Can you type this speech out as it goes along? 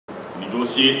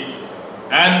negotiate,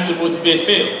 and to motivate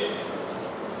fail,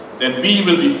 then we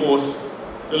will be forced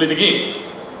to litigate,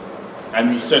 and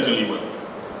we certainly will.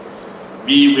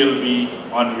 We will be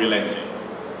unrelenting.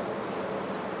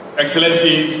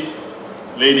 Excellencies,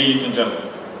 ladies and gentlemen,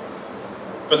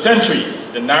 for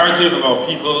centuries, the narrative of our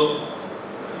people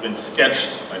has been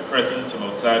sketched by persons from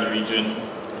outside the region,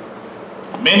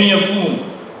 many of whom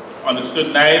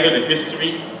understood neither the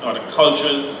history nor the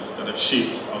cultures that have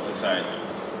shaped our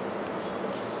societies.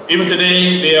 Even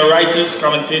today, they are writers,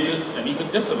 commentators, and even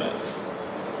diplomats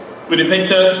who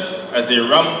depict us as a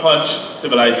rum-punch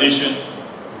civilization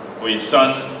or a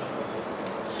sun,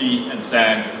 sea, and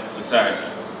sand society.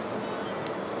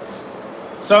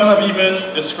 Some have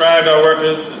even described our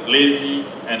workers as lazy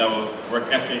and our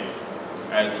work ethic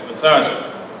as lethargic.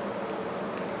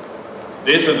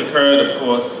 This has occurred, of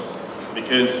course,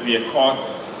 because we are caught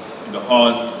in the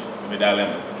horns of a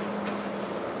dilemma.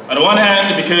 On the one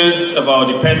hand, because of our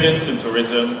dependence on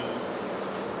tourism,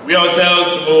 we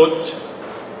ourselves promote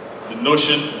the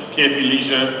notion of carefree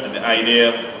leisure and the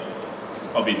idea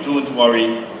of a don't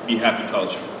worry, be happy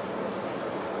culture.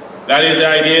 That is the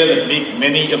idea that makes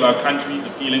many of our countries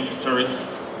appealing to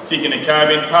tourists seeking a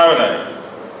Caribbean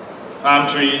paradise, palm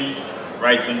trees,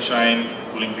 bright sunshine,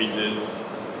 cooling breezes,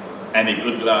 and a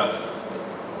good glass,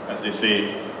 as they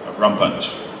say, of rum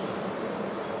punch.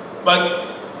 But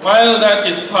while that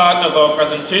is part of our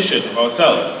presentation of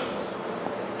ourselves,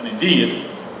 and indeed,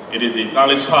 it is a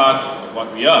valid part of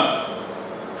what we are,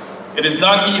 it is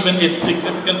not even a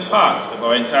significant part of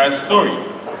our entire story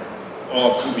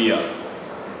or of who we are.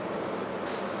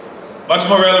 Much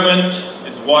more relevant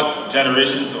is what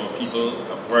generations of our people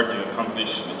have worked to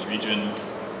accomplish in this region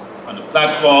on the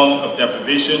platform of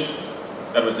deprivation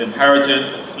that was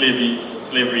inherited at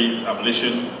slavery's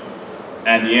abolition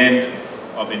and the end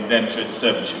of indentured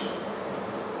servitude.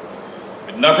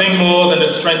 With nothing more than the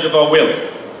strength of our will,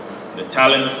 the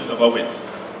talents of our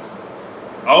wits,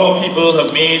 our people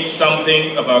have made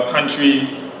something of our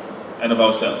countries and of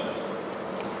ourselves.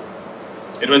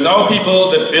 It was our people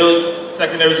that built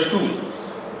secondary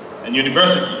schools and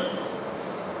universities.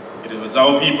 It was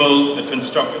our people that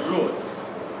constructed roads,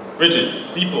 bridges,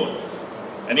 seaports,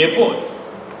 and airports.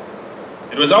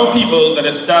 It was our people that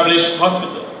established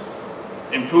hospitals,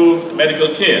 improved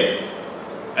medical care,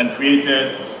 and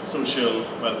created social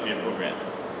welfare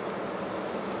programs.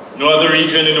 No other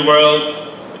region in the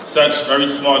world with such very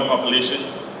small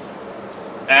populations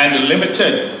and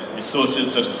limited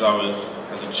resources such as ours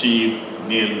has achieved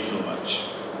nearly so much.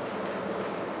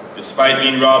 Despite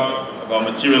being robbed of our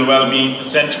material well-being for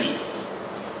centuries,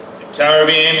 the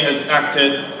Caribbean has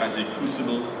acted as a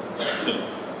crucible of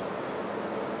excellence.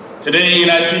 Today in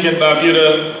Antigua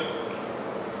Barbuda,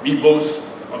 we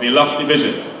boast of a lofty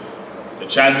vision to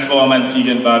transform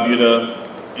Antigua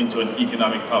Barbuda into an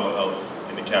economic powerhouse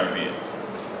in the Caribbean.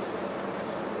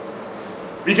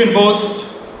 We can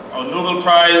boast our Nobel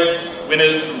Prize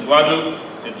winners from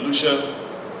Guadeloupe, St. Lucia,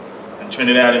 and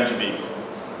Trinidad and Tobago.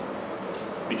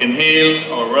 We can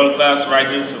hail our world-class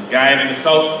writers from Guyana in the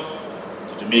south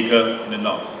to Jamaica in the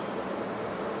north.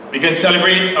 We can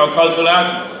celebrate our cultural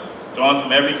artists, drawn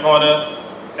from every corner,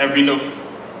 every nook,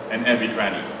 and every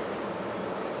cranny.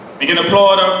 We can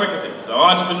applaud our cricketers,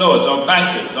 our entrepreneurs, our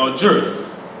bankers, our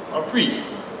jurists, our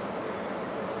priests.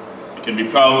 We can be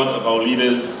proud of our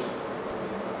leaders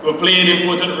who have played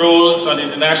important roles on the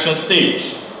international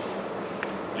stage.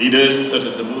 Leaders such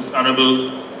as the Most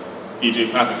Honorable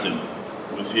P.J. Patterson,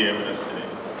 who is here with us today.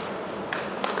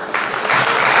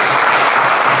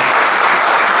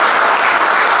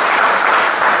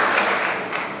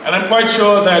 And I'm quite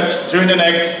sure that during the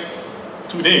next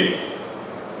 2 days,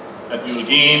 that we will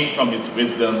gain from his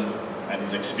wisdom and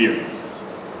his experience.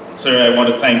 And sir, I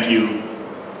want to thank you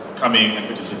for coming and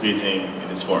participating in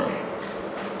this forum.